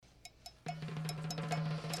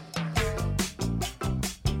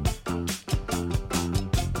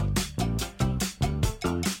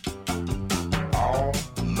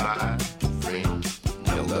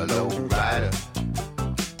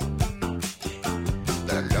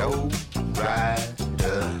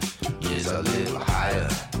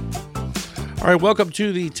All right, welcome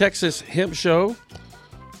to the Texas Hemp Show.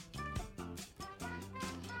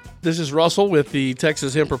 This is Russell with the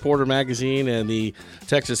Texas Hemp Reporter magazine and the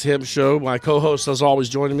Texas Hemp Show. My co-host, as always,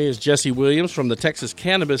 joining me is Jesse Williams from the Texas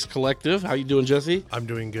Cannabis Collective. How you doing, Jesse? I'm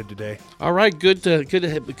doing good today. All right, good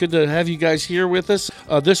to have you guys here with us.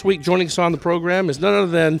 This week, joining us on the program is none other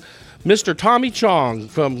than Mr. Tommy Chong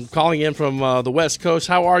calling in from the West Coast.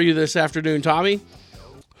 How are you this afternoon, Tommy?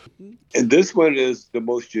 And this one is the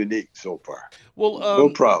most unique so far. Well, no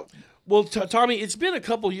problem. Well, Tommy, it's been a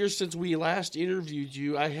couple years since we last interviewed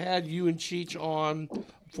you. I had you and Cheech on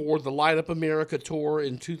for the Light Up America tour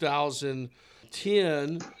in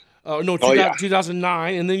 2010.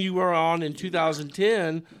 2009, and then you were on in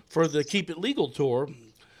 2010 for the Keep It Legal tour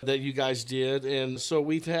that you guys did. And so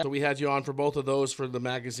we had you on for both of those for the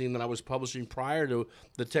magazine that I was publishing prior to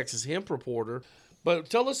the Texas Hemp Reporter.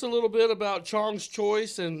 But tell us a little bit about Chong's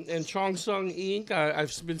Choice and Chong Sung Inc.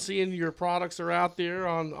 I've been seeing your products are out there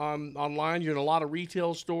online. You're in a lot of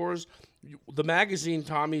retail stores. The magazine,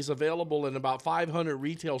 Tommy, is available in about 500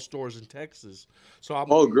 retail stores in Texas.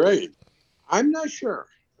 So great. I'm not sure.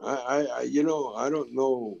 I don't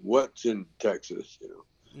know what's in Texas.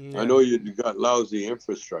 Yeah. I know you've got lousy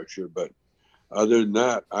infrastructure, but other than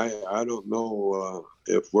that, I don't know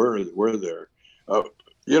if we're there.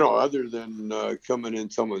 Other than coming in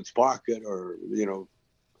someone's pocket or,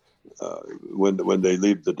 when they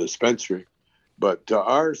leave the dispensary. But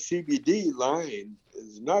our CBD line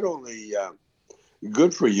is not only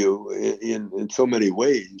good for you in so many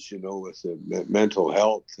ways, with the mental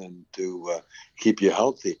health and to keep you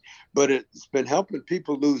healthy, but it's been helping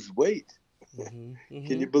people lose weight. Mm-hmm. Mm-hmm.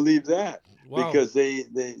 Can you believe that? Wow. Because they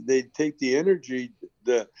take the energy,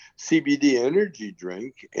 the CBD energy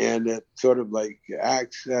drink, and it sort of like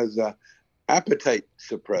acts as a appetite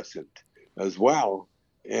suppressant as well.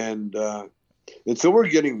 And so we're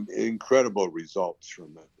getting incredible results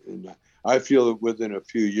from it. And I feel that within a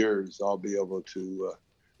few years, I'll be able to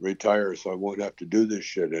retire so I won't have to do this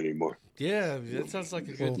shit anymore. Yeah, that sounds like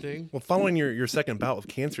a good thing. Well, following your second bout with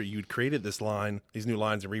cancer, you'd created these new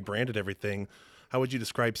lines and rebranded everything. How would you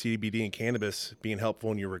describe CBD and cannabis being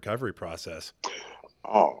helpful in your recovery process?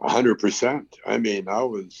 Oh, 100%. I mean, I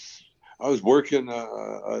was working,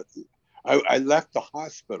 I left the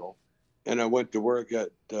hospital and I went to work at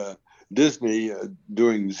Disney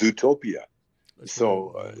doing Zootopia.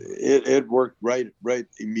 So it worked right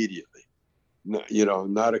immediately.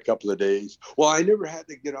 Not a couple of days. Well, I never had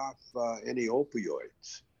to get off any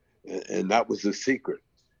opioids, and that was the secret.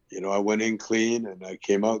 I went in clean and I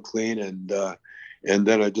came out clean, and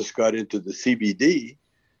then I just got into the CBD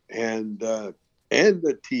and the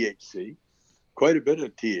THC, quite a bit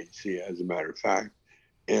of THC, as a matter of fact,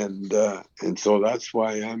 and so that's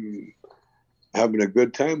why I'm having a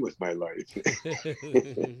good time with my life.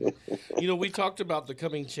 We talked about the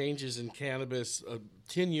coming changes in cannabis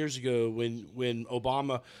 10 years ago when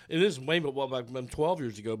Obama, it is way about 12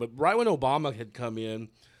 years ago, but right when Obama had come in,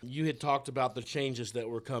 you had talked about the changes that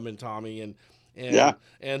were coming, Tommy,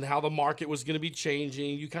 and how the market was going to be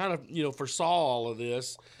changing. You kind of, foresaw all of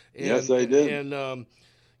this. And, yes, I did. And,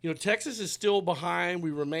 Texas is still behind.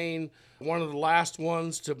 We remain one of the last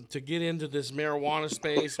ones to get into this marijuana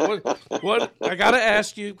space. What I got to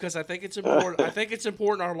ask you, because I think it's important. I think it's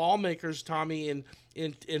important our lawmakers, Tommy, in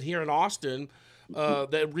here in Austin,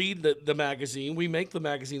 that read the magazine. We make the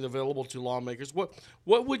magazine available to lawmakers. What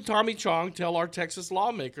would Tommy Chong tell our Texas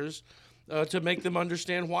lawmakers to make them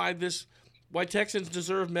understand why Texans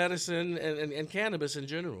deserve medicine and cannabis in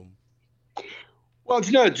general? Well,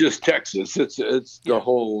 it's not just Texas. It's the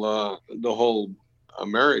whole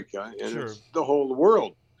America, and Sure. It's the whole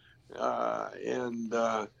world.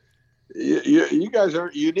 You guys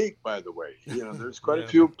aren't unique, by the way. There's quite a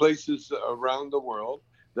few places around the world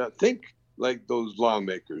that think like those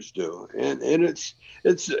lawmakers do, and it's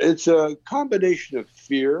a combination of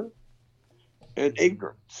fear and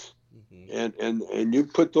ignorance, and you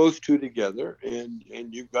put those two together, and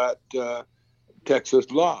you've got Texas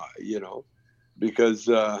law, because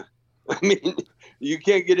you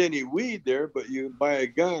can't get any weed there, but you buy a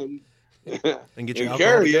gun and get your and alcohol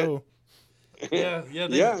carry to it. go. You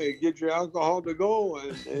Get your alcohol to go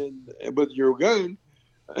and with your gun.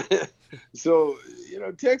 So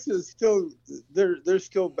Texas still they're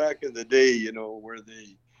still back in the day, where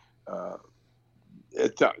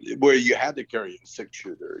where you had to carry a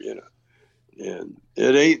 6-shooter, and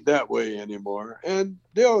it ain't that way anymore, and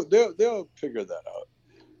they'll figure that out.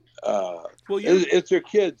 It's their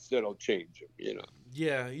kids that'll change them,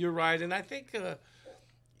 Yeah, you're right, and I think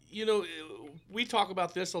we talk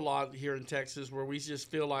about this a lot here in Texas, where we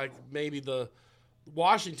just feel like maybe the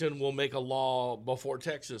Washington will make a law before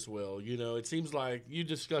Texas will. It seems like you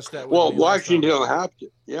discussed that. Well, Washington will have to.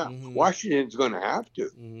 Yeah, Washington's going to have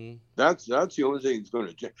to. That's the only thing that's going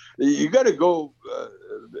to change. You got to go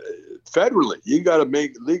federally. You got to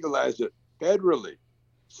legalize it federally,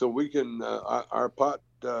 so we can our pot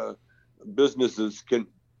businesses can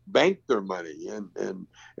bank their money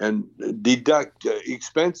and deduct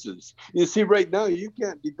expenses. You see, right now you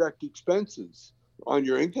can't deduct expenses on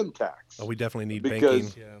your income tax. Oh, we definitely need banking.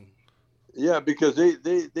 Yeah, because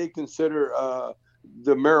they consider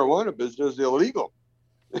the marijuana business illegal,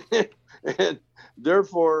 and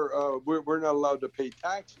therefore we're not allowed to pay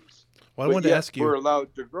taxes. Well, I wanted to ask you. We're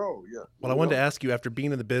allowed to grow. Yeah. Well, I wanted to ask you, after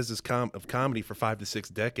being in the business of comedy for 5 to 6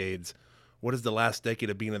 decades, what has the last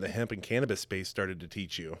decade of being in the hemp and cannabis space started to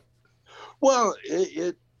teach you? Well,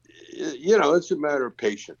 it's a matter of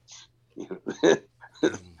patience.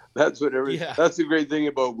 That's what That's the great thing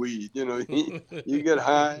about weed. You get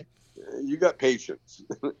high, you got patience,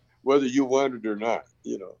 whether you want it or not.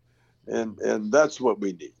 And that's what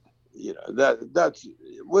we need. That's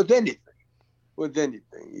with anything.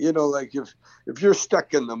 Like if you're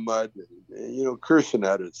stuck in the mud, cursing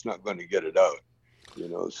at it's not going to get it out.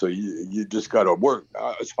 So you just got to work.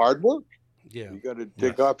 It's hard work. Yeah, you got to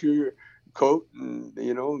take off your coat and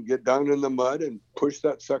get down in the mud and push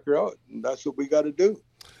that sucker out. And that's what we got to do.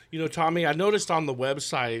 Tommy, I noticed on the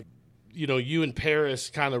website, you and Paris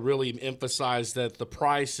kind of really emphasize that the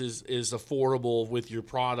price is affordable with your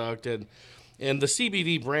product, and the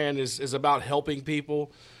CBD brand is about helping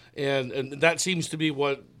people, and that seems to be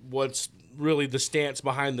what's really the stance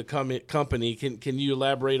behind the company. Can you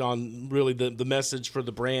elaborate on really the message for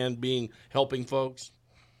the brand being helping folks?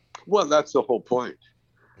 Well, that's the whole point.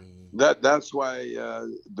 That's why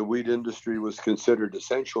the weed industry was considered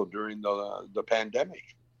essential during the pandemic.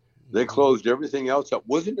 They closed everything else that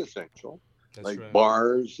wasn't essential, like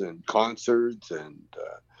bars and concerts and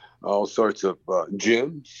all sorts of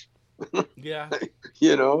gyms. Yeah.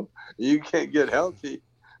 You can't get healthy.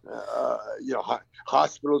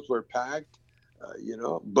 Hospitals were packed,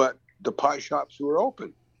 but the pot shops were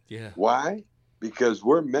open. Yeah. Why? Because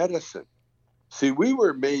we're medicine. See, we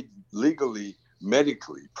were made legally,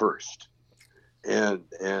 medically first. And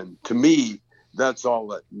to me, that's all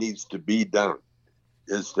that needs to be done,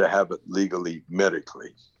 is to have it legally,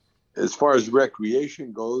 medically. As far as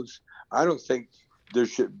recreation goes, I don't think there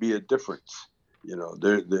should be a difference,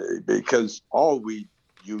 because all we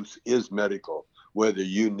use is medical, whether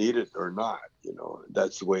you need it or not.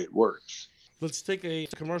 That's the way it works. Let's take a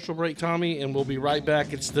commercial break, Tommy, and we'll be right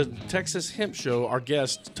back. It's the Texas Hemp Show. Our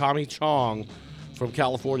guest, Tommy Chong from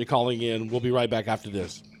California, calling in. We'll be right back after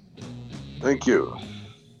this. Thank you.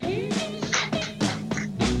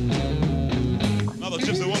 Mother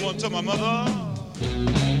gypsy woman to my mother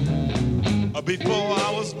before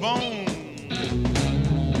I was born.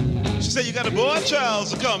 She said, you got a boy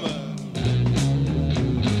child's coming.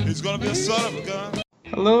 He's gonna be a son of a gun.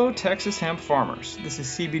 Hello, Texas hemp farmers. This is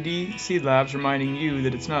CBD Seed Labs reminding you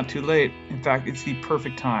that it's not too late. In fact, it's the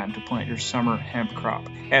perfect time to plant your summer hemp crop.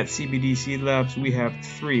 At CBD Seed Labs, we have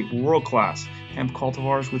 3 world-class hemp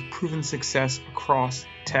cultivars with proven success across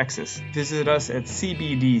Texas. Visit us at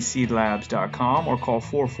cbdseedlabs.com or call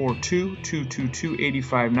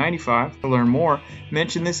 442-222-8595 to learn more.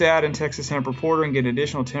 Mention this ad in Texas Hemp Reporter and get an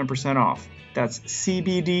additional 10% off. That's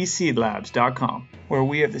cbdseedlabs.com, where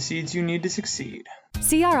we have the seeds you need to succeed.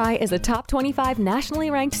 CRI is a top 25 nationally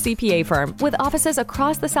ranked CPA firm with offices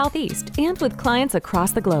across the Southeast and with clients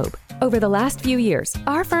across the globe. Over the last few years,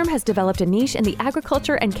 our firm has developed a niche in the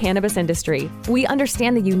agriculture and cannabis industry. We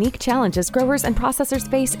understand the unique challenges growers and processors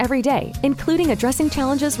face every day, including addressing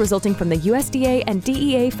challenges resulting from the USDA and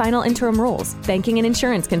DEA final interim rules, banking and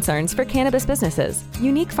insurance concerns for cannabis businesses,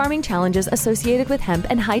 unique farming challenges associated with hemp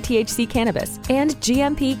and high THC cannabis, and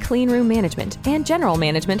GMP clean room management and general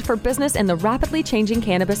management for business in the rapidly changing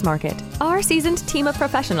cannabis market. Our seasoned team of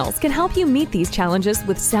professionals can help you meet these challenges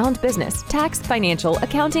with sound business, tax, financial,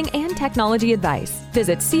 accounting, and technology advice.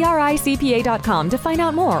 Visit CRICPA.com to find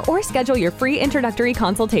out more or schedule your free introductory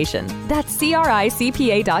consultation. That's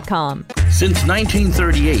CRICPA.com. Since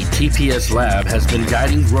 1938, TPS Lab has been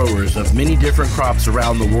guiding growers of many different crops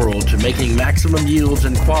around the world to making maximum yields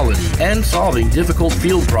and quality and solving difficult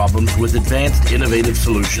field problems with advanced, innovative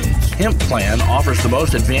solutions. Hemp Plan offers the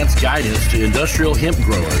most advanced guidance to industrial hemp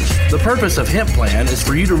growers. The purpose of Hemp Plan is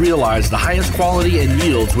for you to realize the highest quality and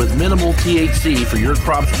yields with minimal THC for your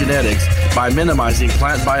crop's genetics by minimizing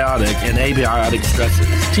plant biotic and abiotic stresses.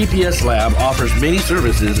 TPS Lab offers many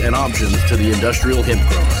services and options to the industrial hemp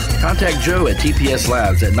grower. Contact Joe at TPS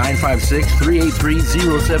Labs at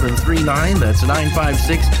 956-383-0739. That's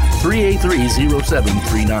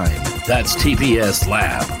 956-383-0739. That's TPS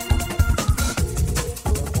Lab.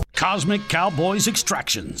 Cosmic Cowboys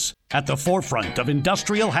Extractions, at the forefront of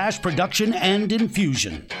industrial hash production and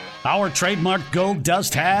infusion. Our trademark Gold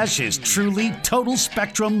Dust hash is truly total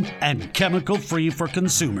spectrum and chemical-free for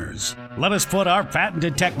consumers. Let us put our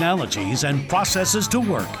patented technologies and processes to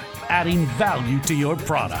work, adding value to your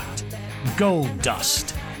product. Gold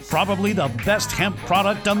Dust, probably the best hemp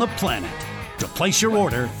product on the planet. To place your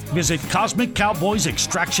order, visit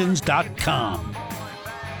CosmicCowboysExtractions.com.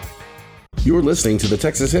 You're listening to the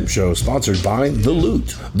Texas Hemp Show, sponsored by The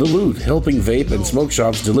Loot. The Loot, helping vape and smoke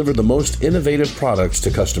shops deliver the most innovative products to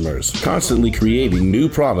customers. Constantly creating new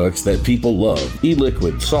products that people love.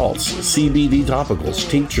 E-liquid, salts, CBD topicals,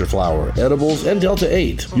 tincture flower, edibles, and Delta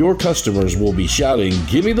 8. Your customers will be shouting,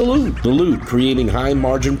 "Give me The Loot!" The Loot, creating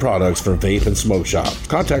high-margin products for vape and smoke shops.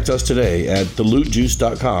 Contact us today at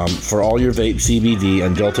thelootjuice.com for all your vape, CBD,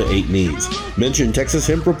 and Delta 8 needs. Mention Texas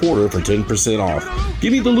Hemp Reporter for 10% off.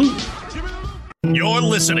 Give me The Loot! You're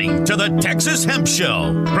listening to the Texas Hemp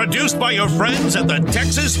Show, produced by your friends at the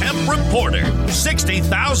Texas Hemp Reporter.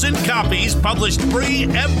 60,000 copies published free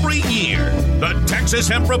every year. The Texas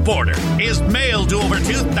Hemp Reporter is mailed to over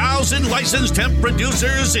 2,000 licensed hemp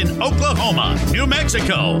producers in Oklahoma, New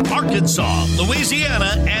Mexico, Arkansas,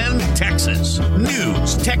 Louisiana, and Texas.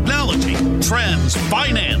 News, technology, trends,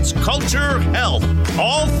 finance, culture, health,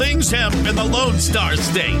 all things hemp in the Lone Star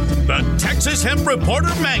State. The Texas Hemp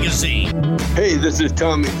Reporter magazine. Hey, this is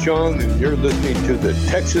Tommy Chong, and you're listening to the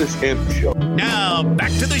Texas Hemp Show. Now,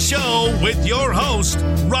 back to the show with your host,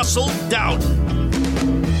 Russell Dowden.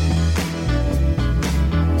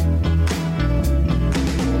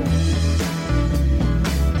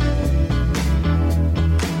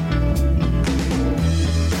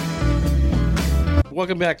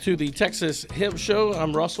 Welcome back to the Texas Hemp Show.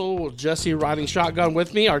 I'm Russell, with Jesse riding shotgun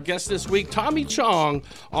with me. Our guest this week, Tommy Chong,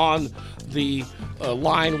 on the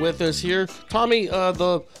line with us here. Tommy,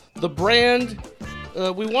 the brand,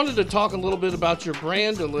 we wanted to talk a little bit about your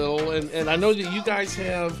brand a little, and I know that you guys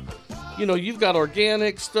have, you've got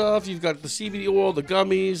organic stuff, you've got the CBD oil, the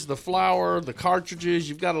gummies, the flour, the cartridges,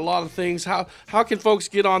 you've got a lot of things. How can folks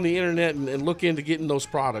get on the internet and look into getting those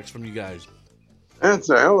products from you guys? That's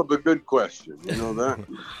a hell of a good question. You know that?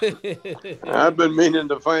 I've been meaning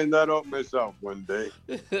to find that out myself one day.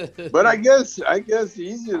 But I guess the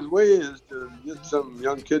easiest way is to get some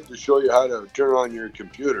young kid to show you how to turn on your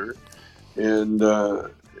computer and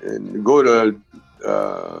go to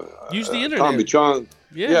use the internet. Tommy Chong.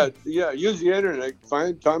 Yeah, use the internet.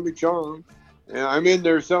 Find Tommy Chong. And I'm in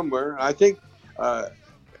there somewhere. I think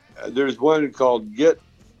there's one called Get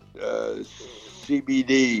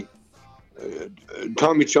CBD.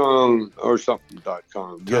 Tommy Chong or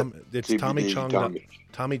something.com. It's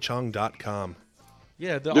TommyChong.com.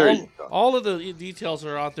 Yeah, all of the details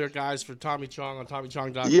are out there, guys, for Tommy Chong on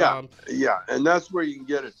TommyChong.com. Yeah, and that's where you can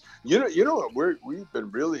get it. You know what we've been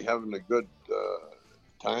really having a good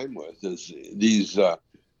time with is these.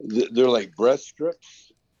 They're like breast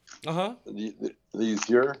strips. These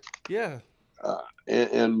here. Yeah.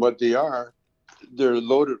 And what they are, they're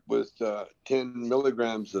loaded with 10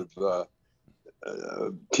 milligrams of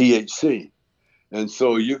THC, and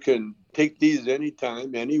so you can take these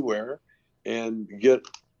anytime, anywhere, and get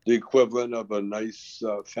the equivalent of a nice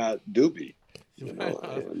fat doobie. Nice.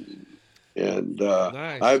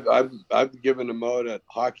 I've given them out at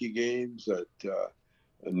hockey games, at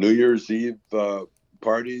New Year's Eve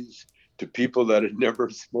parties, to people that had never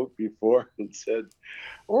smoked before, and said,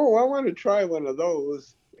 "Oh, I want to try one of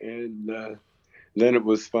those." And then it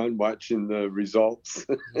was fun watching the results.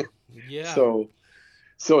 Yeah.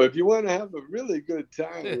 So if you want to have a really good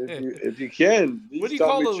time, if you can, what do you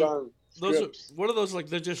call those? What are those like?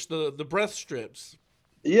 They're just the breath strips.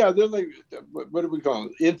 Yeah, they're like, what do we call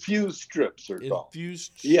them? Infused strips are called.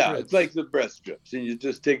 Infused strips. Yeah, it's like the breath strips, and you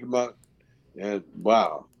just take them out, and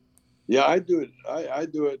wow. Yeah, I do it. I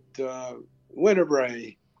do it whenever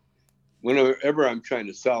I'm trying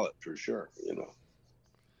to sell it, for sure.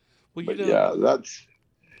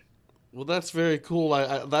 Well, that's very cool.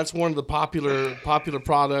 That's one of the popular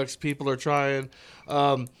products people are trying.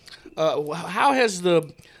 How has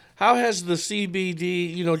the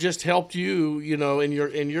CBD, just helped you,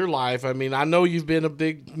 in your life? I mean, I know you've been a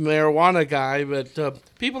big marijuana guy, but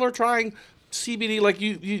people are trying CBD, like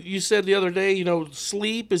you said the other day.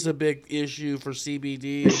 Sleep is a big issue for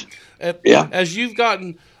CBD. Yeah. As you've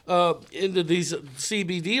gotten into these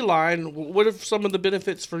CBD line, what are some of the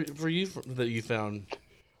benefits for you that you found?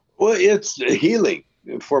 Well, it's healing.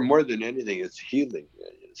 For more than anything, it's healing.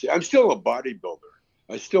 See, I'm still a bodybuilder.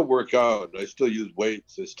 I still work out. I still use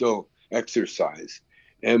weights. I still exercise.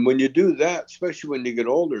 And when you do that, especially when you get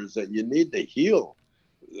older, is that you need to heal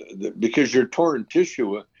because you're torn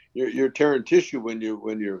tissue. You're tearing tissue when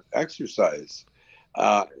you exercise.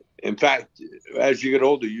 In fact, as you get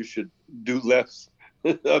older, you should do less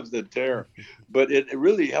of the tear. But it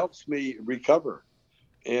really helps me recover,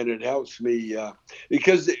 and it helps me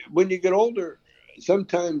because when you get older,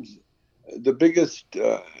 sometimes the biggest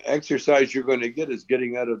exercise you're going to get is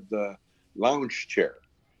getting out of the lounge chair,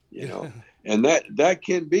 you know. And that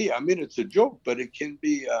can be, I mean, it's a joke, but it can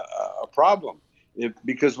be a problem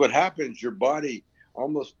because what happens, your body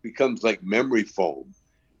almost becomes like memory foam,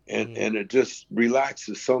 and it just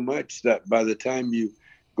relaxes so much that by the time you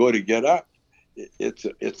go to get up,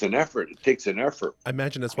 it's an effort. It takes an effort. I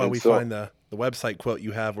imagine that's why we find the website quote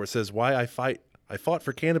you have where it says, "Why I fought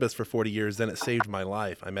for cannabis for 40 years, then it saved my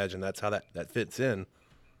life." I imagine that's how that fits in.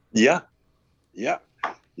 Yeah.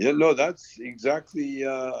 No, that's exactly.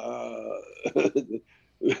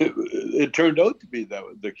 It turned out to be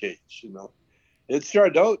the case. You know, it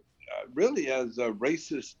started out really as a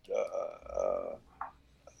racist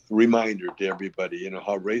reminder to everybody. You know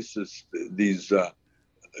how racist these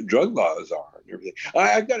drug laws are and everything.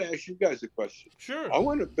 I got to ask you guys a question. Sure. I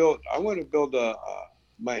want to build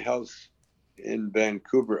my house in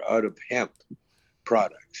Vancouver out of hemp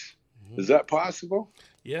products. Is that possible?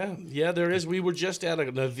 Yeah, there is. We were just at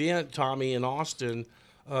an event, Tommy, in Austin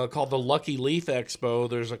called the Lucky Leaf Expo.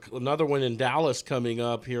 There's another one in Dallas coming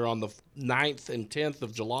up here on the 9th and 10th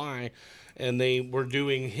of July, and they were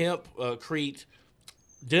doing hempcrete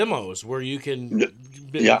demos where you can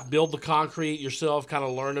build the concrete yourself, kind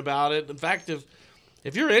of learn about it. In fact,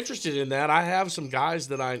 if you're interested in that, I have some guys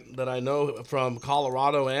that I know from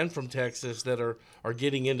Colorado and from Texas that are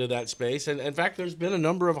getting into that space. And in fact, there's been a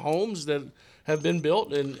number of homes that have been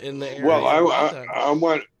built in the area. Well, I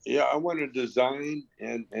want to design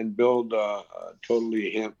and build a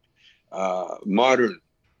totally hemp, modern,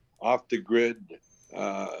 off the grid,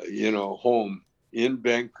 home in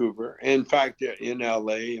Vancouver. In fact, in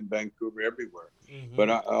LA and Vancouver, everywhere. But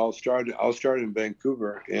I'll start in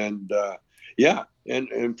Vancouver, and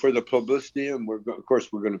and for the publicity, and of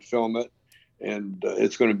course we're going to film it, and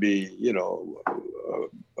it's going to be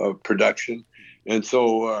a production. And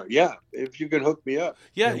so, if you can hook me up.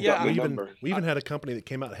 We even had a company that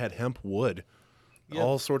came out that had hemp wood. Yep.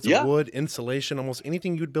 All sorts of wood, insulation, almost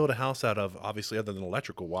anything you'd build a house out of, obviously, other than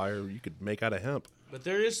electrical wire, you could make out of hemp. But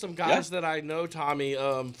there is some guys that I know, Tommy,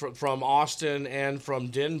 from Austin and from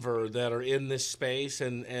Denver that are in this space,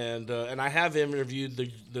 and I have interviewed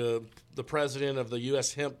the president of the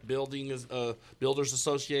U.S. Hemp Builders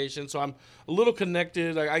Association, so I'm a little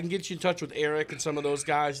connected. I can get you in touch with Eric and some of those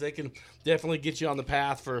guys. They can definitely get you on the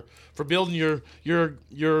path for building your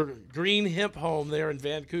green hemp home there in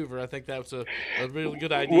Vancouver. I think that's a really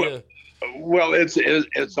good idea. Well, it's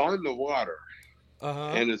on the water.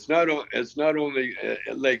 And it's not only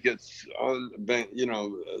like it's on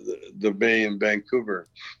the bay in Vancouver,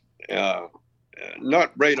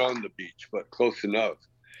 not right on the beach, but close enough.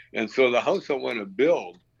 And so the house I want to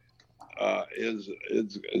build is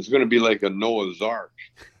going to be like a Noah's Ark,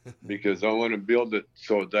 because I want to build it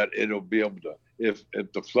so that it'll be able to, if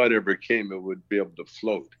the flood ever came, it would be able to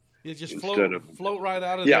float. You just float right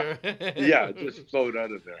out of there. Just float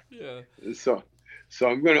out of there. Yeah. So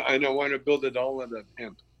I want to build it all out of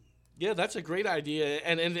hemp. Yeah, that's a great idea,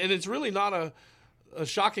 and it's really not a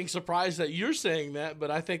shocking surprise that you're saying that, but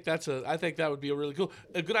I think that would be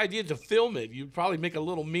a good idea to film it. You'd probably make a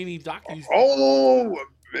little mini docu. Oh,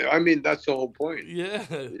 I mean, that's the whole point. Yeah.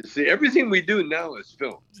 See, everything we do now is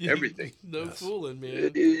filmed. Everything. No fooling,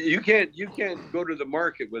 man. You can't go to the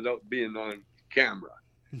market without being on camera.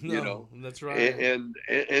 No, that's right.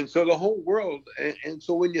 And so the whole world, and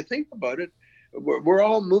so when you think about it, we're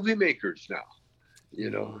all movie makers now.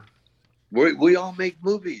 We all make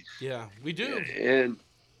movies. Yeah, we do.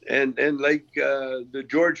 And like the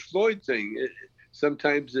George Floyd thing,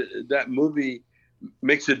 sometimes that movie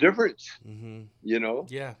makes a difference.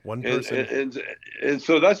 Yeah, one person. And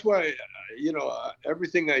so that's why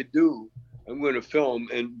everything I do, I'm going to film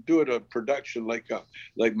and do it a production like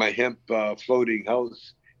my hemp floating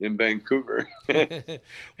house in Vancouver.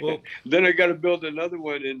 Well, then I got to build another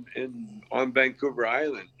one on Vancouver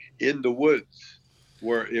Island in the woods,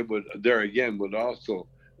 where it would also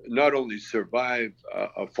not only survive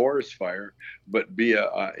a forest fire, but be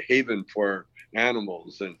a haven for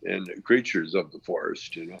animals and creatures of the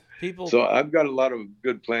forest, So I've got a lot of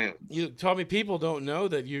good plans. Tommy, people don't know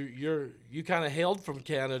that you kind of hailed from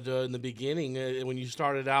Canada in the beginning when you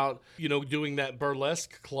started out, doing that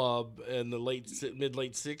burlesque club in the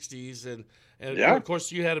mid-late 60s, and of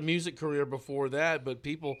course you had a music career before that, but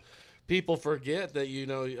people forget that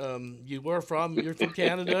you're from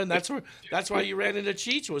Canada, and that's why you ran into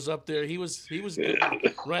Cheech was up there. He was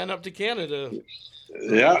ran up to Canada.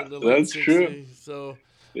 Yeah, that's true. So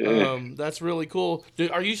that's really cool.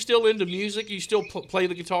 Are you still into music? You still play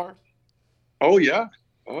the guitar? Oh yeah.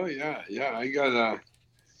 I got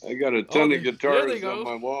a ton of guitars on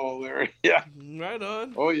my wall there. Yeah. Right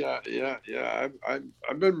on. Oh yeah.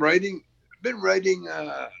 I've been writing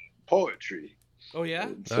poetry. Oh yeah.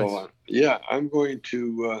 So I'm going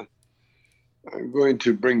to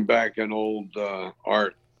bring back an old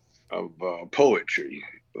art of poetry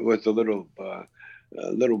with a little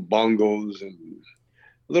bongos and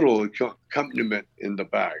little accompaniment in the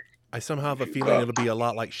back. I somehow have a feeling it'll be a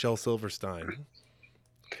lot like Shel Silverstein.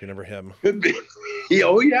 If you remember him. Could be.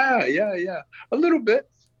 Oh yeah. A little bit.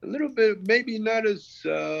 Maybe not as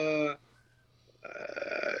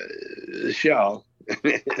Shel,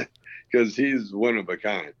 because he's one of a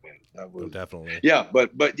kind, man. Definitely. Yeah,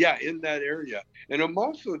 but yeah, in that area, and I'm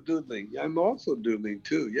also doodling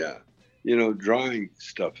too. Yeah, drawing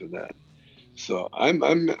stuff in that. So I'm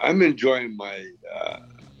enjoying my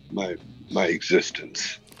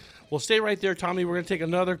existence. Well, stay right there, Tommy. We're going to take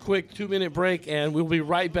another quick 2-minute break, and we'll be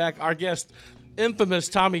right back. Our guest, infamous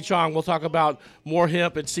Tommy Chong, will talk about more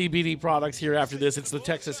hemp and CBD products here after this. It's the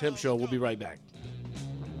Texas Hemp Show. We'll be right back.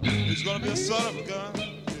 It's going to be a son of a gun.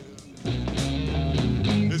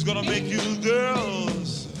 It's going to make you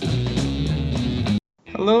girls.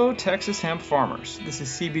 Hello, Texas hemp farmers. This is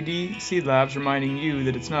CBD Seed Labs reminding you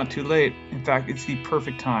that it's not too late. In fact, it's the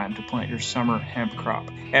perfect time to plant your summer hemp crop.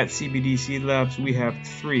 At CBD Seed Labs, we have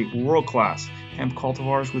 3 world-class hemp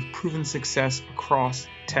cultivars with proven success across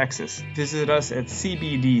Texas. Visit us at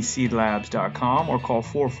cbdseedlabs.com or call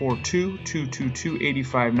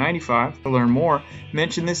 442-222-8595 to learn more.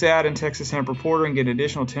 Mention this ad in Texas Hemp Reporter and get an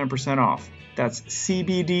additional 10% off. That's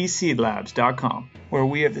cbdseedlabs.com, where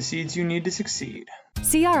we have the seeds you need to succeed.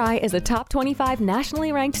 CRI is a top 25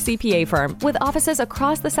 nationally ranked CPA firm with offices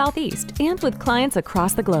across the Southeast and with clients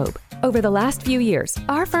across the globe. Over the last few years,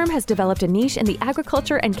 our firm has developed a niche in the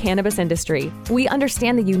agriculture and cannabis industry. We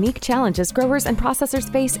understand the unique challenges growers and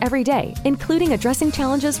processors face every day, including addressing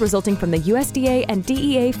challenges resulting from the USDA and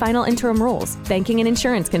DEA final interim rules, banking and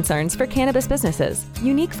insurance concerns for cannabis businesses,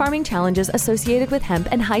 unique farming challenges associated with hemp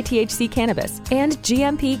and high THC cannabis, and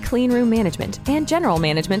GMP clean room management and general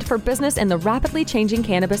management for business in the rapidly changing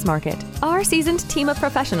cannabis market. Our seasoned team of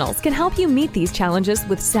professionals can help you meet these challenges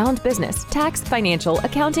with sound business, tax, financial,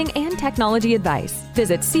 accounting, and technology advice.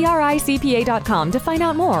 Visit CRICPA.com to find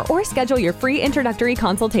out more or schedule your free introductory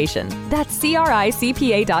consultation. That's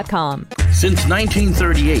CRICPA.com. Since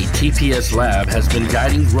 1938, TPS Lab has been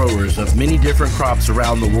guiding growers of many different crops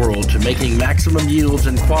around the world to making maximum yields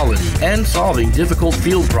and quality and solving difficult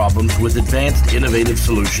field problems with advanced innovative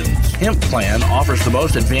solutions. Hemp Plan offers the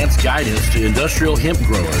most advanced guidance to industrial hemp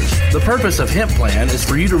growers. The purpose of Hemp Plan is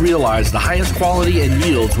for you to realize the highest quality and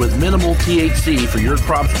yields with minimal THC for your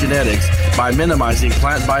crop's genetics by minimizing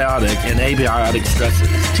plant biotic and abiotic stresses.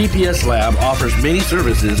 TPS Lab offers many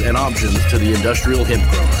services and options to the industrial hemp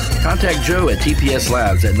grower. Contact Joe at TPS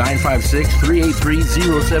Labs at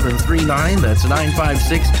 956-383-0739. That's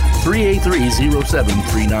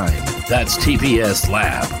 956-383-0739. That's TPS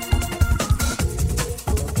Lab.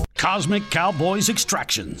 Cosmic Cowboys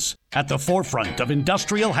Extractions, at the forefront of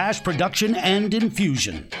industrial hash production and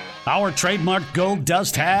infusion. Our trademark Gold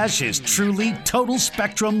Dust hash is truly total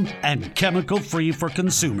spectrum and chemical-free for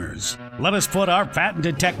consumers. Let us put our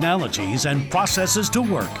patented technologies and processes to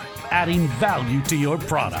work, adding value to your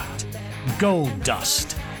product. Gold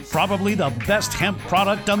Dust, probably the best hemp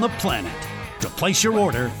product on the planet. To place your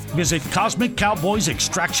order, visit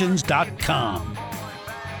CosmicCowboysExtractions.com.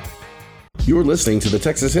 You're listening to the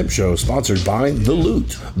Texas Hemp Show, sponsored by The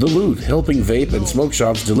Loot. The Loot, helping vape and smoke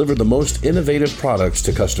shops deliver the most innovative products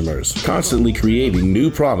to customers. Constantly creating new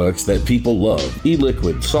products that people love.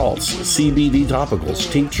 E-liquid, salts, CBD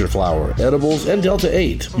topicals, tincture flower, edibles, and Delta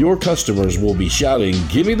 8. Your customers will be shouting,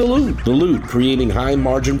 "Gimme the Loot!" The Loot, creating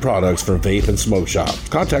high-margin products for vape and smoke shops.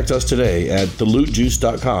 Contact us today at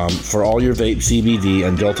thelootjuice.com for all your vape, CBD,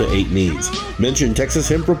 and Delta 8 needs. Mention Texas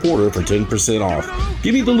Hemp Reporter for 10% off.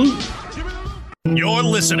 Gimme the Loot! You're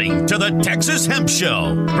listening to the Texas Hemp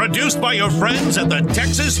Show, produced by your friends at the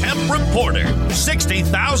Texas Hemp Reporter.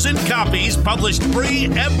 60,000 copies published free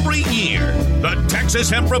every year. The Texas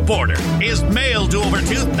Hemp Reporter is mailed to over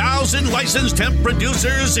 2,000 licensed hemp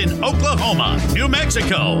producers in Oklahoma, New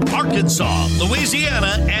Mexico, Arkansas,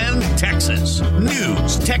 Louisiana, and Texas.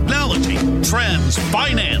 News, technology, trends,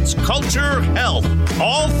 finance, culture, health,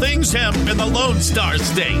 all things hemp in the Lone Star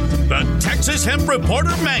State. The Texas Hemp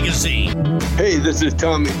Reporter magazine. Hey, this is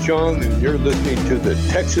Tommy Chong, and you're listening to the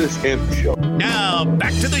Texas Hemp Show. Now,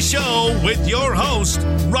 back to the show with your host,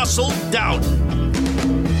 Russell Dowden.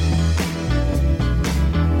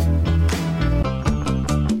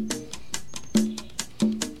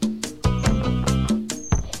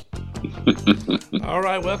 All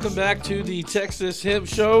right, welcome back to the Texas Hemp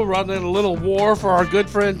Show. Running a little war for our good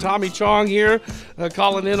friend Tommy Chong here,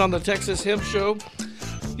 calling in on the Texas Hemp Show.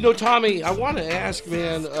 You know, Tommy, I want to ask,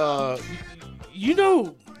 man, you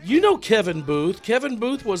know Kevin Booth. Kevin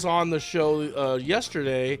Booth was on the show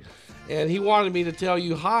yesterday, and he wanted me to tell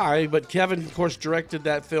you hi, but Kevin, of course, directed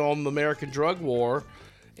that film, American Drug War.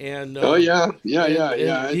 And I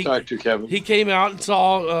talked to Kevin. He came out and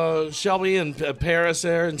saw Shelby and Paris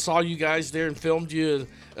there, and saw you guys there and filmed you.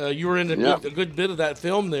 You were in a good bit of that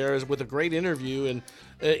film there with a great interview. And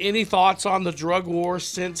any thoughts on the drug war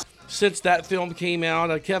since that film came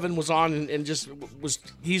out? Kevin was on and just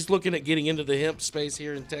he's looking at getting into the hemp space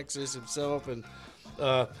here in Texas himself. And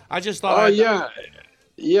I just thought. Well,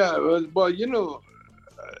 you know,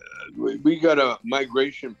 we got a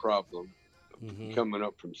migration problem. Mm-hmm. Coming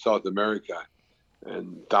up from South America,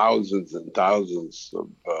 and thousands of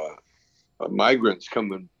migrants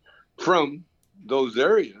coming from those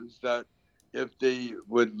areas that if they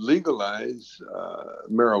would legalize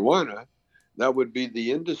marijuana, that would be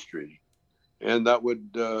the industry, and that would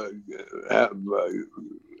have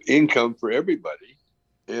income for everybody,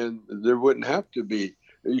 and there wouldn't have to be,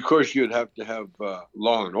 of course, you'd have to have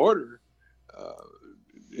law and order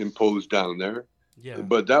imposed down there. Yeah.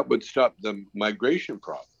 But that would stop the migration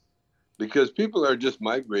problem, because people are just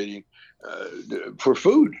migrating for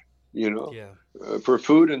food, for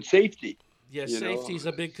food and safety. Yeah, safety is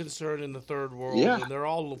a big concern in the third world, and they're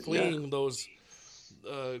all fleeing those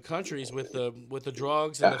countries with the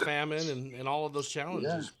drugs and the famine and all of those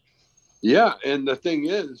challenges. Yeah, and the thing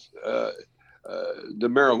is, the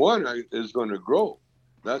marijuana is going to grow.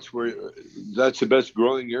 That's the best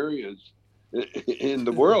growing areas in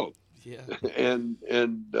the world. Yeah, and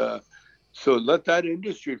so let that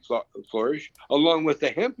industry flourish along with the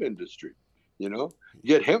hemp industry.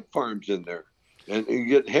 Get hemp farms in there, and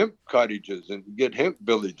get hemp cottages and get hemp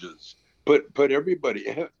villages. Put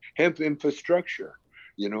everybody hemp infrastructure.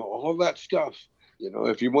 All that stuff.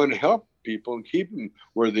 If you want to help people and keep them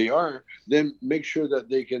where they are, then make sure that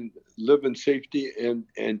they can live in safety and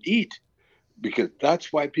eat, because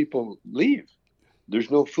that's why people leave. There's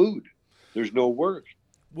no food. There's no work.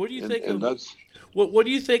 What do you think what do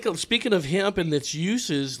you think of, speaking of hemp and its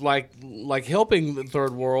uses, like helping the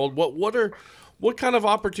third world? What kind of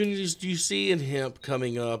opportunities do you see in hemp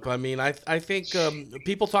coming up? I mean, I think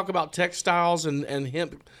people talk about textiles and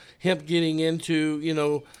hemp getting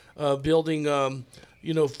into building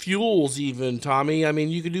fuels even, Tommy. I mean,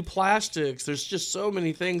 you could do plastics. There's just so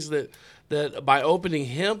many things that by opening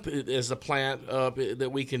hemp as a plant that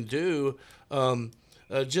we can do.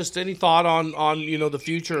 Just any thought on the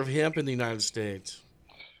future of hemp in the United States?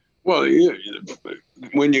 Well,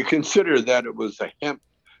 when you consider that it was a hemp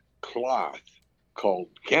cloth called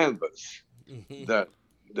canvas that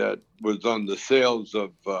was on the sails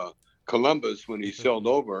of Columbus when he sailed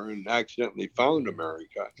over and accidentally found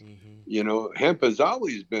America. Hemp has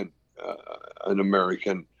always been an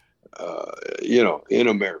American, in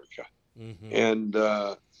America. And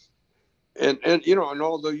all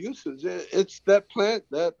the uses, it's that plant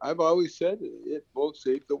that I've always said it will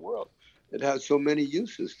save the world. It has so many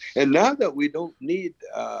uses. And now that we don't need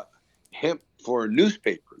hemp for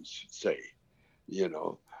newspapers, say,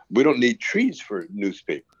 we don't need trees for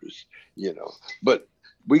newspapers, but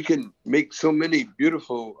we can make so many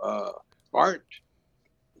beautiful art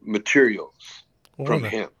materials from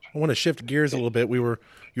hemp. I want to shift gears a little bit. You were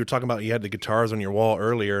talking about you had the guitars on your wall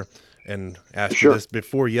earlier, and asked you this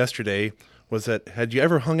before yesterday. Was that, had you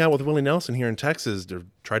ever hung out with Willie Nelson here in Texas or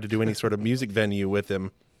tried to do any sort of music venue with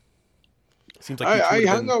him? Seems like I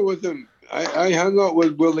hung out with him. I hung out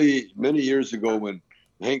with Willie many years ago when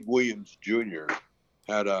Hank Williams Jr.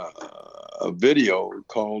 had a video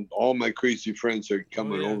called "All My Crazy Friends Are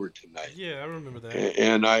Coming Over Tonight." Yeah, I remember that.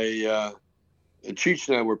 And and Cheech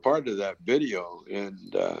and I were part of that video,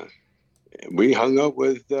 and we hung out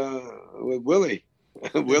with Willie.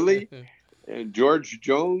 Willie and George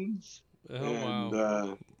Jones,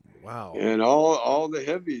 wow, and all the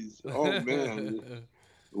heavies. Oh man,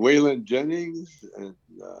 Waylon Jennings, and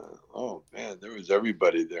oh man, there was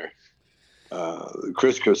everybody there.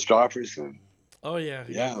 Chris Christopherson. Oh yeah,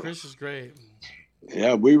 Chris is great.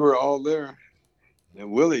 Yeah, we were all there.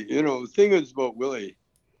 And Willie, the thing is about Willie,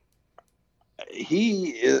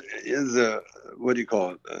 he is a, what do you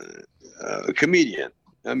call it, a comedian.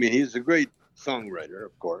 I mean, he's a great songwriter,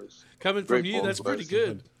 of course. Coming from you, that's pretty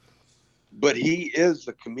good. But he is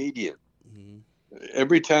a comedian. Mm-hmm.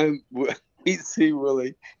 Every time we see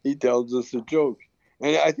Willie, he tells us a joke.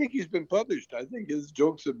 And I think he's been published. I think his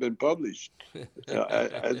jokes have been published.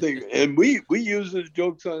 I think, and we use his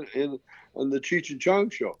jokes on the Cheech and Chong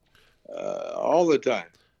show all the time.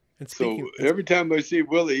 And so every time I see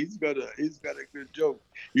Willie, he's got a good joke.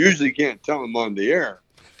 Usually can't tell him on the air,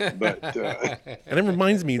 but and it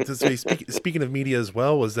reminds me to say, speaking of media as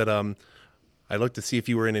well, was that I looked to see if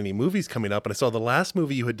you were in any movies coming up, and I saw the last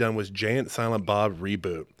movie you had done was Jay and Silent Bob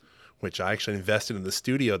Reboot, which I actually invested in the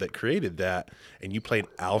studio that created that, and you played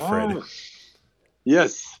Alfred. Oh,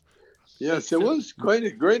 yes, it was quite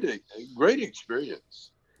a great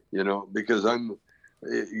experience, because I'm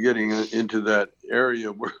getting into that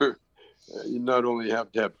area where you not only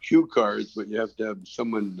have to have cue cards, but you have to have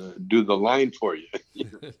someone do the line for you.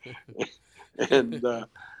 and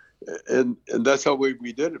that's how we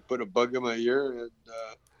did it. Put a bug in my ear,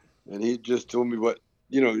 and he just told me what,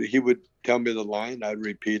 he would tell me the line, I'd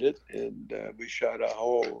repeat it, and we shot a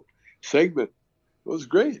whole segment. It was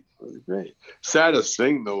great. Saddest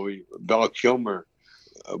thing though, Val Kilmer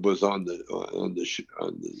was on the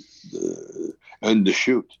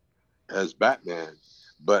shoot as Batman,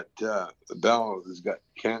 but Val has got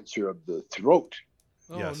cancer of the throat.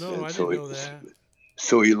 Oh yes. No, and I didn't know that.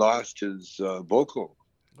 So he lost his vocal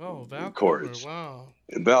cords. Kilmer, wow.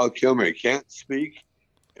 And Val Kilmer can't speak,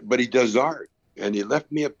 but he does art. And he left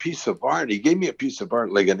me a piece of art. He gave me a piece of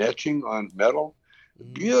art, like an etching on metal.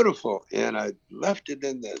 Beautiful. And I left it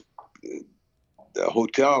in the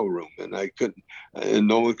hotel room, and I couldn't, and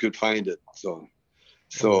no one could find it. So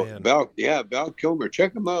Val Kilmer,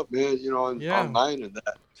 check him out, man, online and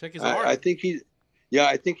that. Check his art. I think he's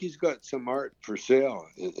got some art for sale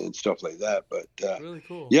and stuff like that. But really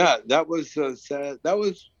cool. Yeah, that was sad. That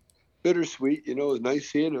was bittersweet. It was nice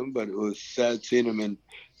seeing him, but it was sad seeing him in,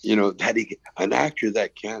 an actor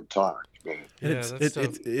that can't talk, man. And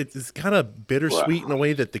it's kind of bittersweet in a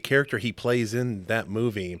way that the character he plays in that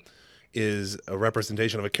movie is a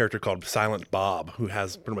representation of a character called Silent Bob, who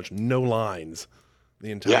has pretty much no lines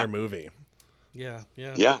the entire movie. Yeah.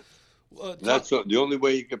 That's the only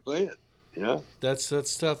way you can play it. Yeah,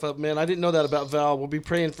 that's tough up, man. I didn't know that about Val. We'll be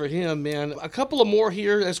praying for him, man. A couple of more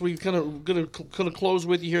here as we kind of gonna close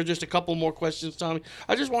with you here. Just a couple more questions, Tommy.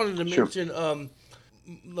 I just wanted to mention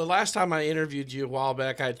the last time I interviewed you a while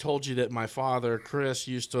back, I told you that my father, Chris,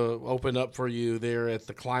 used to open up for you there at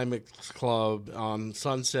the Climax Club on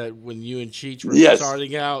Sunset when you and Cheech were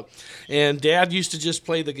starting out. And Dad used to just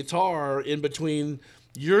play the guitar in between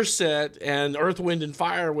your set, and Earth, Wind, and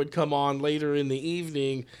Fire would come on later in the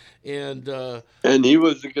evening. And he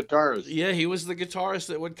was the guitarist. Yeah, he was the guitarist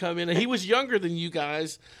that would come in, and he was younger than you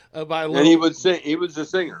guys by a little. And he would sing. He was a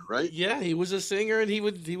singer, right? Yeah, he was a singer, and he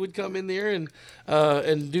would come in there and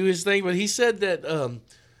do his thing. But he said that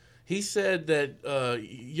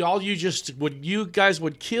you guys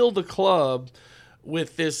would kill the club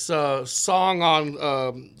with this song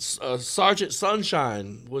on Sergeant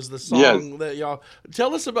Sunshine was the song that y'all.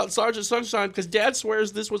 Tell us about Sergeant Sunshine, because Dad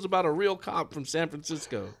swears this was about a real cop from San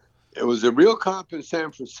Francisco. It was a real cop in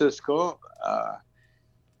San Francisco.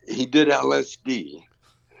 He did LSD,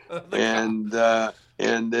 and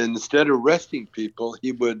instead of arresting people,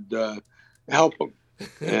 he would help them,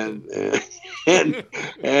 and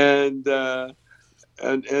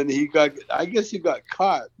he got. I guess he got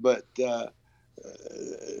caught, but.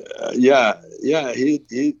 He well,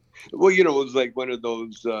 it was like one of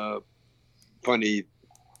those funny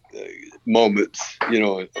moments,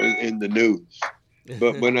 in the news.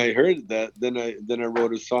 But when I heard that, then I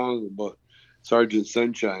wrote a song about Sergeant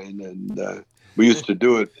Sunshine, and we used to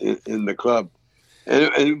do it in the club.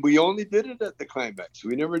 And we only did it at the Climax.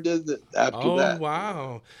 We never did it after that. Oh,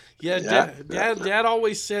 wow. Yeah, Dad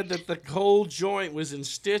always said that the whole joint was in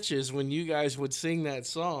stitches when you guys would sing that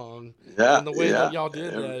song. Yeah. And the way that y'all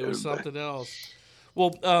did that, it was something else.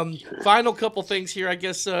 Well, final couple things here. I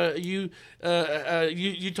guess you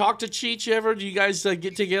talk to Cheech ever? Do you guys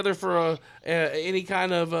get together for any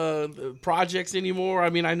kind of projects anymore? I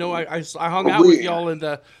mean, I know I hung out with y'all in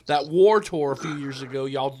that War Tour a few years ago.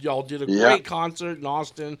 Y'all did a great concert in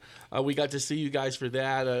Austin. We got to see you guys for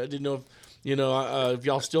that. I didn't know if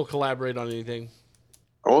y'all still collaborate on anything.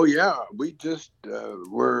 Oh yeah, we just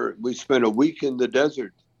we spent a week in the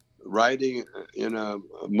desert riding in a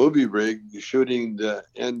movie rig, shooting the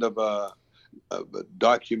end of a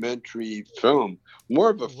documentary film,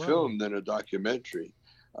 more of a film than a documentary,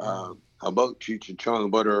 about Cheech and Chong,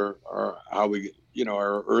 about our how we,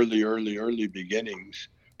 our early beginnings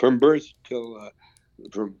from birth till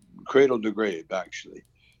from cradle to grave, actually,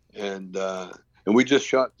 and we just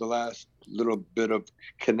shot the last little bit of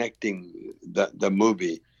connecting the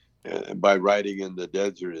movie by riding in the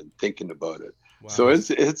desert and thinking about it. Wow. So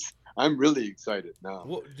it's I'm really excited now.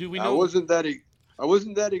 Well, do we know? I wasn't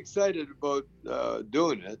that excited about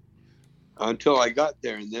doing it until I got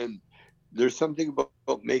there, and then there's something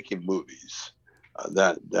about making movies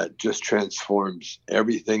that just transforms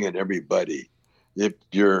everything and everybody if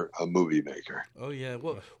you're a movie maker. Oh yeah.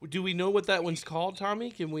 Well, do we know what that one's called,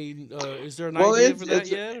 Tommy? Can we? Is there an idea for that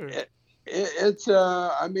yet? Or? It's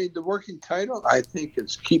the working title, I think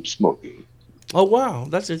it's Keep Smoking. Oh wow,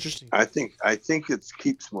 that's interesting. I think it's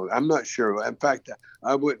Keep Smoking. I'm not sure. In fact,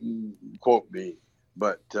 I wouldn't quote me,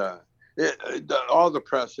 but all the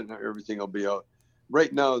press and everything will be out.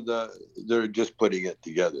 Right now, they're just putting it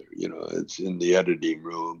together. It's in the editing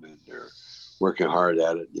room, and they're working hard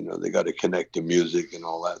at it. They got to connect the music and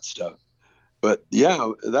all that stuff. But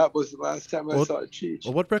yeah, that was the last time I saw Cheech.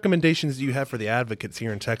 Well, what recommendations do you have for the advocates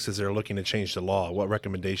here in Texas that are looking to change the law? What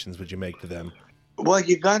recommendations would you make to them? Well,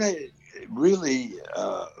 you got to really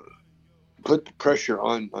put the pressure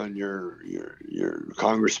on your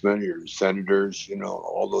congressmen, your senators,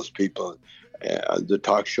 all those people, the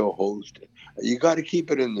talk show host. You got to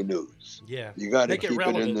keep it in the news. Yeah. You got to keep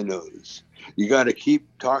it in the news. You got to keep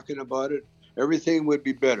talking about it. Everything would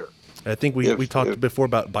be better. I think we talked before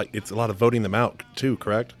about it's a lot of voting them out too,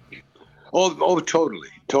 correct? Oh,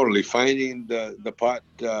 totally. Finding the pot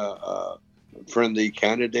friendly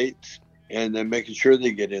candidates and then making sure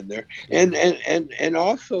they get in there, and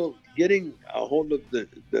also getting a hold of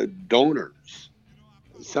the donors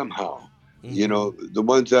somehow. Mm-hmm. The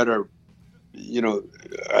ones that are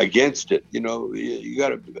against it. You got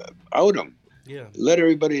to out them. Yeah. Let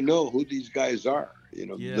everybody know who these guys are.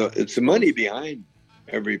 It's the money behind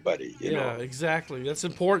everybody. You know? Exactly. That's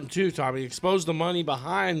important too, Tommy. Expose the money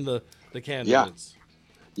behind the candidates.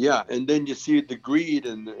 Yeah, and then you see the greed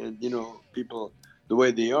and people the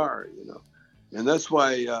way they are. And that's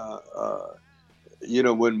why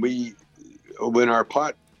when our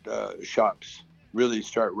pot shops really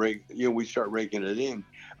start we start raking it in.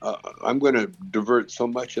 I'm going to divert so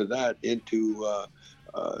much of that into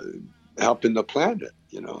helping the planet.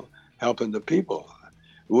 Helping the people.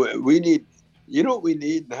 We need, what we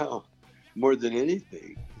need now more than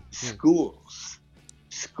anything? Schools,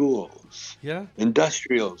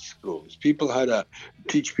 industrial schools.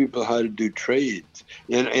 Teach people how to do trades,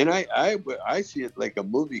 and I see it like a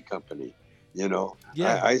movie company.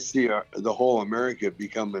 I see the whole America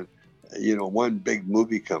becoming, one big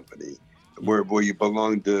movie company where you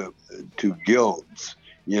belong to guilds,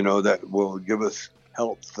 that will give us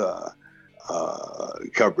health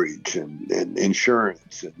coverage and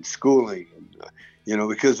insurance and schooling, and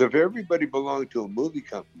because if everybody belonged to a movie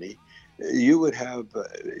company, you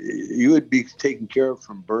would be taken care of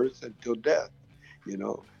from birth until death,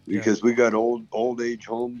 because we got old age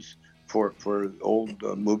homes for old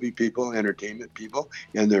movie people, entertainment people,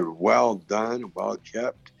 and they're well done, well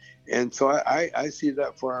kept, and so I see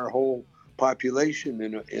that for our whole population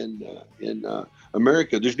in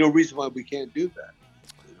America. There's no reason why we can't do that.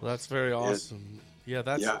 Well, that's very awesome.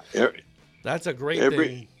 That's a great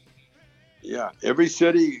thing. Yeah, every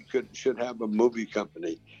city should have a movie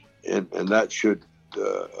company, and that should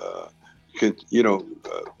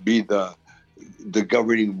be the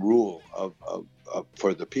governing rule of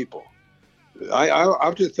for the people.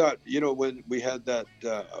 I've just thought, when we had that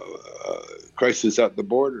crisis at the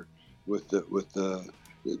border with the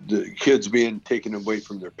kids being taken away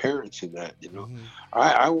from their parents and that, mm-hmm.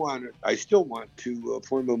 I still want to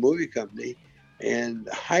form a movie company and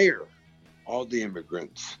hire all the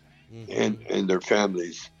immigrants mm-hmm. and their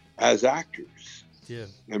families as actors,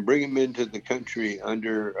 and bring them into the country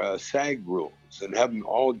under SAG rules and have them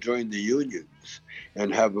all join the unions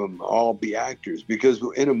and have them all be actors, because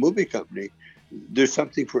in a movie company, there's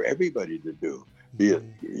something for everybody to do. Be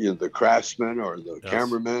it the craftsmen or the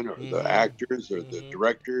cameramen or the actors or the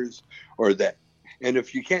directors or that. And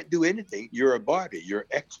if you can't do anything, you're a body, you're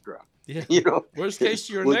extra. Yeah. Worst case,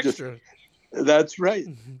 you're an extra. That's right.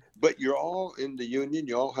 Mm-hmm. But you're all in the union.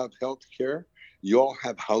 You all have health care. You all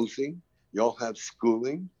have housing. You all have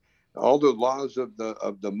schooling. All the laws of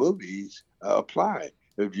the movies apply.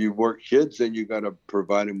 If you work kids, then you got to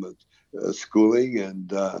provide them with schooling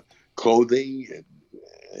and clothing and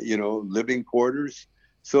living quarters.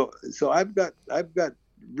 So I've got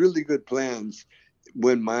really good plans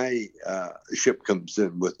when my ship comes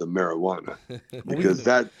in with the marijuana, because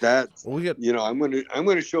that's I'm going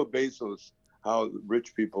to show Bezos how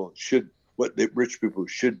what the rich people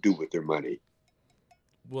should do with their money.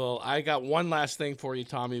 Well, I got one last thing for you,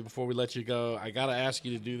 Tommy, before we let you go. I got to ask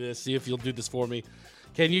you to do this. See if you'll do this for me.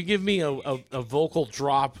 Can you give me a vocal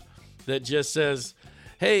drop that just says,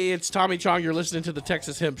 "Hey, it's Tommy Chong. You're listening to the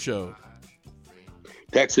Texas Hemp Show."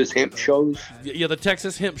 Texas Hemp Shows? Yeah, the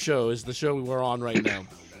Texas Hemp Show is the show we're on right now.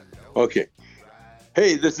 Okay.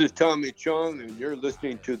 Hey, this is Tommy Chong, and you're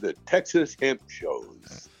listening to the Texas Hemp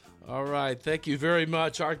Shows. All right. Thank you very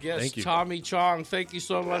much. Our guest, Tommy Chong. Thank you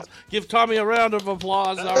so much. Give Tommy a round of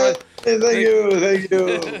applause. All right. Hey, thank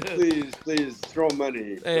you. Please, throw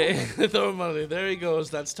money. Hey, throw money. There he goes.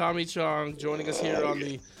 That's Tommy Chong joining us here on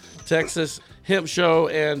the Texas Hemp Show,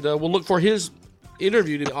 and we'll look for his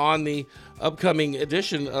interview on the upcoming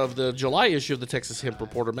edition of the July issue of the Texas Hemp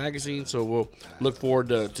Reporter magazine. So we'll look forward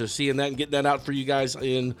to seeing that and getting that out for you guys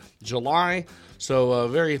in July. So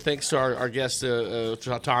very thanks to our guest,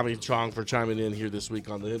 Tommy Chong, for chiming in here this week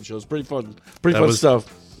on the Hemp Show. It's pretty fun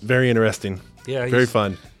stuff. Very interesting. Yeah, very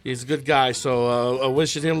fun. He's a good guy. So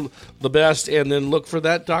wishing him the best, and then look for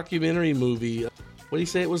that documentary movie. What do you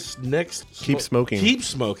say it was next? Keep Smoking. Keep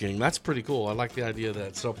Smoking. That's pretty cool. I like the idea of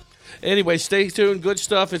that. So anyway, stay tuned. Good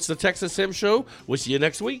stuff. It's the Texas Hemp Show. We'll see you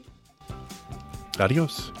next week.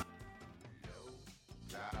 Adios.